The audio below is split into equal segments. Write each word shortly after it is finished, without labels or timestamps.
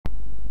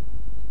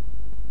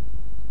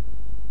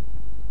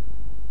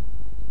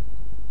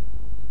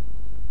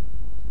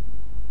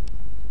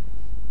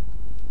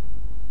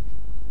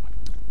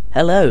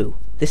Hello,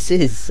 this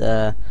is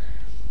Don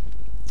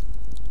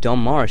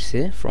Morris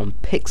here from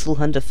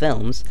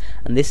PixelHunterFilms,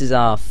 and this is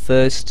our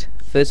first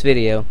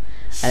video,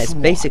 and it's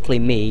basically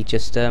me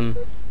just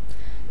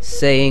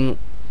saying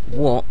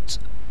what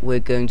we're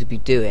going to be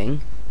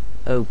doing.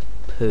 Oh,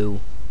 poo.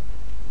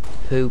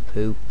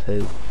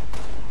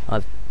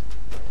 I'm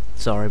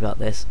sorry about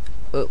this.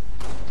 Oh,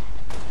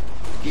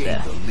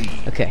 there.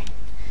 Okay,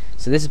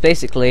 so this is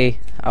basically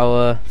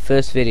our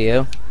first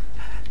video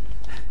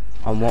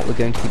on what we're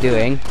going to be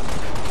doing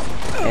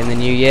in the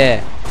new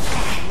year.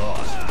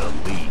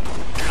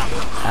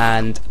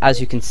 And as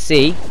you can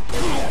see,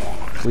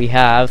 we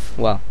have,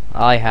 well,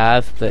 I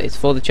have, but it's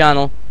for the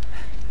channel,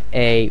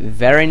 a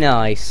very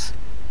nice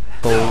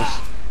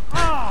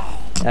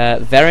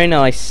very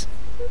nice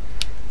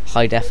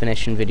high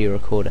definition video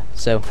recorder.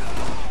 So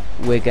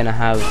we're gonna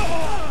have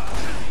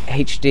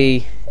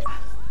HD,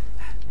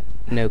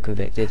 no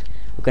convicted,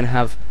 we're gonna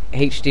have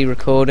HD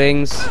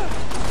recordings.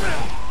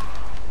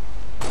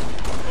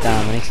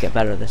 Damn, I need to get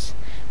better at this.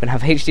 We're going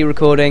to have HD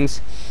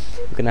recordings,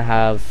 we're going to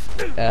have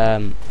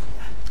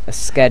a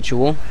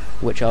schedule,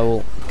 which I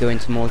will go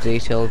into more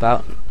detail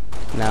about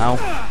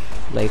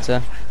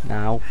later.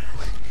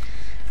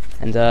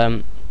 And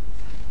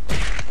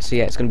so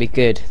yeah, it's going to be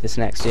good this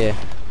next year.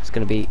 It's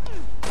going to be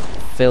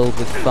filled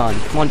with fun.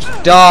 Come on,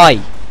 just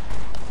die!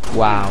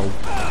 Wow.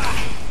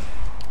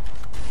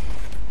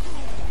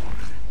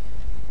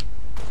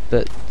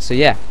 But, so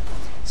yeah,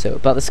 so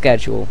about the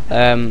schedule.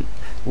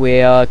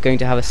 We are going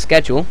to have a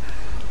schedule,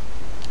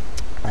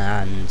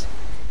 and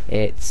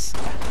it's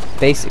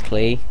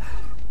basically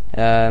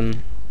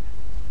certain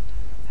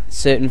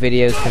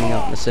videos coming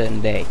out on a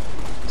certain day.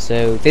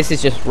 So this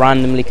is just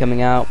randomly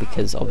coming out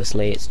because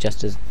obviously it's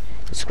just a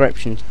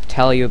description to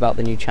tell you about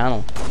the new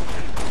channel.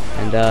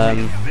 And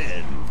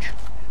Revenge.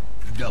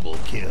 Double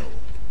kill.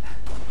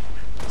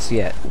 So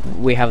yeah,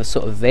 we have a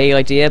sort of vague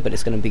idea, but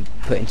it's going to be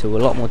put into a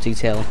lot more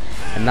detail,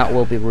 and that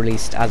will be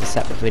released as a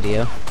separate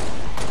video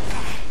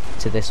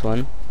to this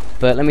one.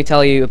 But let me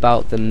tell you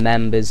about the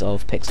members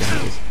of Pixel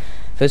Hunters.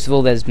 First of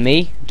all, there's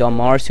me, Don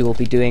Morris, who will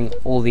be doing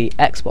all the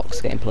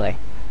Xbox gameplay,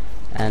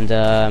 and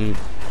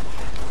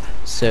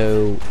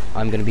so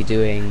I'm going to be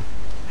doing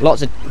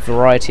lots of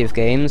variety of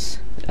games,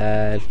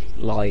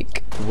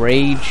 like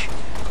Rage.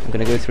 I'm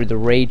going to go through the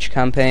Rage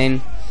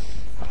campaign.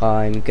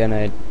 I'm going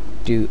to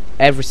do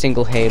every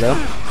single Halo.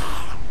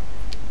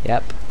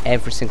 Yep,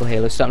 every single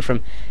Halo, starting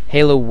from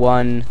Halo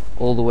 1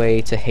 all the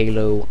way to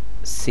Halo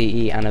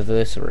CE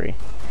Anniversary.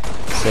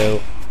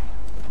 So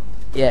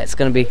yeah, it's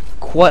going to be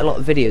quite a lot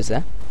of videos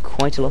there,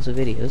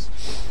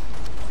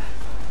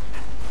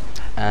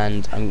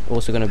 and I'm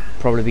also going to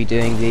probably be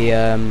doing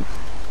the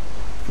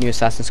new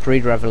Assassin's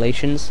Creed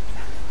Revelations.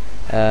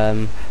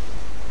 But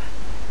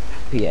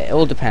yeah, it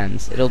all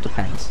depends.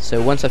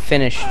 So once I've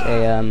finished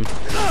a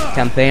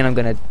campaign, I'm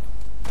going to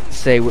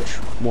say which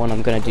one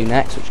I'm going to do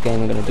next, which game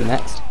I'm going to do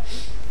next.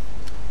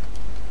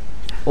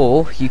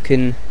 Or you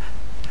can,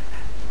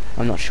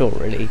 I'm not sure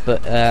really,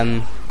 but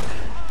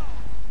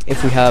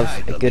if we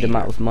have a good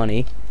amount of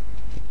money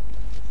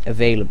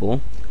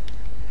available,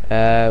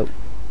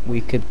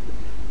 we could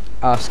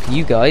ask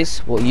you guys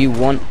what you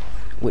want,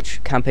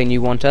 which campaign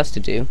you want us to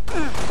do,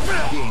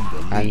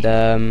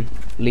 and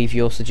leave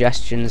your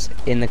suggestions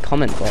in the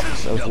comment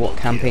box of what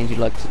campaigns you'd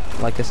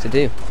like us to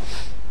do.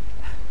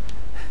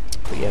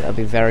 But yeah, that'll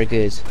be very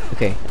good.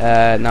 Okay,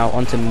 now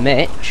on to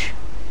Mitch.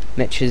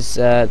 Mitch is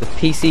the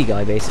PC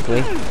guy,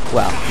 basically.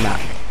 Well,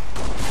 Mac.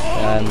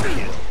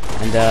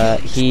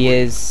 And he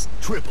is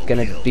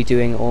going to be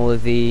doing all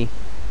of the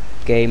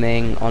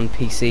gaming on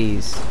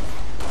PCs.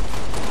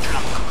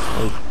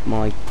 Oh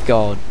my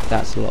god,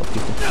 that's a lot of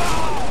people.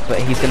 But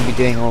he's going to be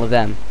doing all of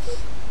them.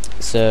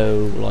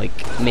 So,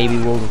 like, maybe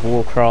World of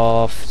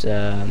Warcraft,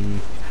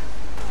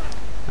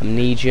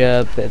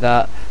 Amnesia, a bit of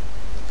that.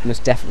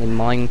 Most definitely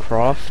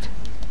Minecraft.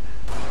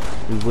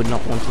 We would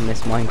not want to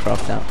miss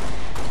Minecraft out.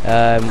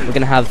 We're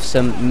going to have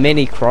some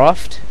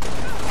Minecraft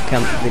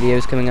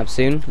videos coming up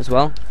soon as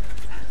well,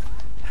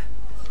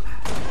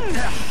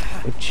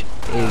 which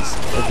is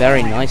a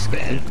very nice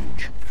game,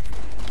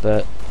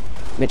 but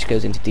Mitch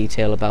goes into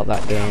detail about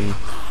that game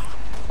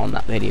on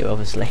that video,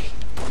 obviously.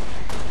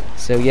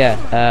 So yeah,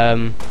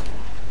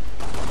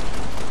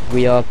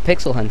 we are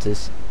pixel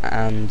hunters,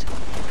 and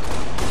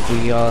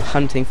we are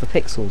hunting for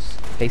pixels,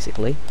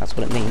 basically. That's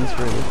what it means,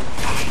 really,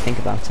 if you think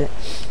about it.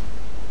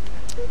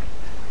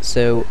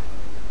 So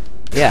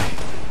yeah,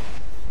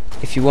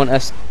 if you want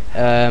us,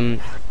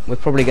 we're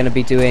probably going to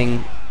be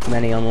doing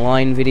many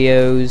online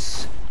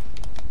videos.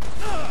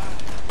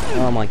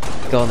 Oh my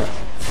god, that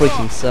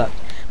freaking sucked.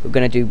 We're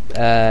going to do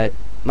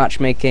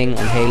matchmaking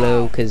on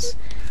Halo, because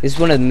this is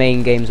one of the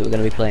main games that we're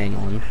going to be playing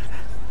on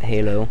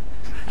Halo,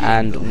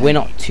 and we're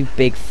not too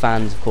big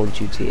fans of Call of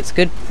Duty. It's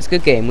a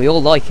good game, we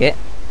all like it,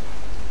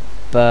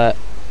 but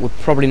we're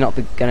probably not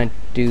going to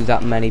do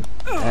that many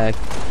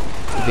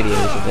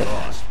videos of it,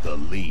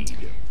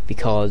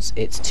 because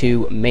it's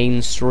too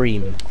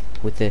mainstream,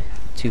 with the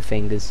two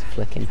fingers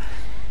flicking.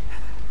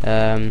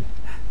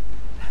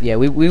 yeah,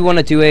 we want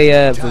to do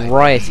a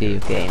variety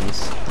of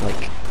games,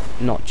 like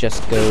not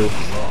just go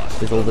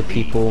with all the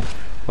people,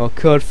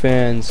 COD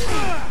fans,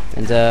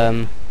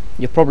 and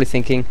you're probably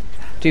thinking,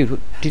 dude,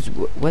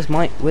 where's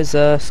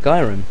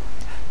Skyrim?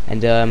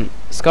 And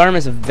Skyrim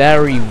is a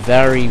very,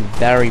 very,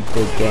 very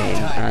big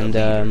game,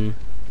 and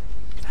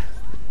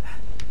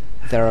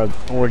there are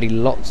already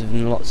lots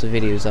and lots of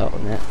videos out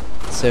on it.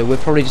 So we're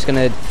probably just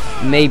gonna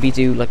maybe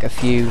do like a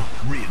few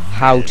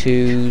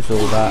how-tos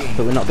or that,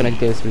 but we're not gonna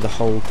go through the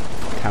whole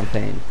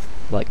campaign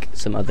like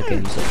some other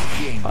games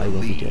that I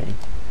will be doing.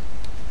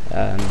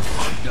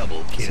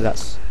 So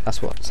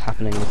that's what's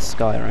happening with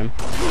Skyrim.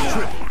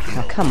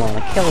 Oh, come on,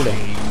 I killed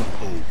him.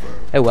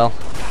 Oh well.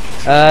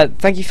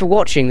 Thank you for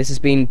watching. This has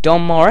been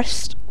Don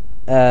Morris,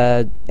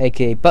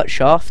 aka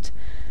Buttshaft,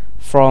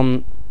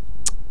 from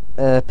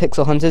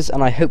Pixel Hunters,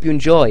 and I hope you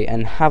enjoy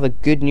and have a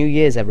good New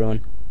Year's,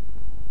 everyone.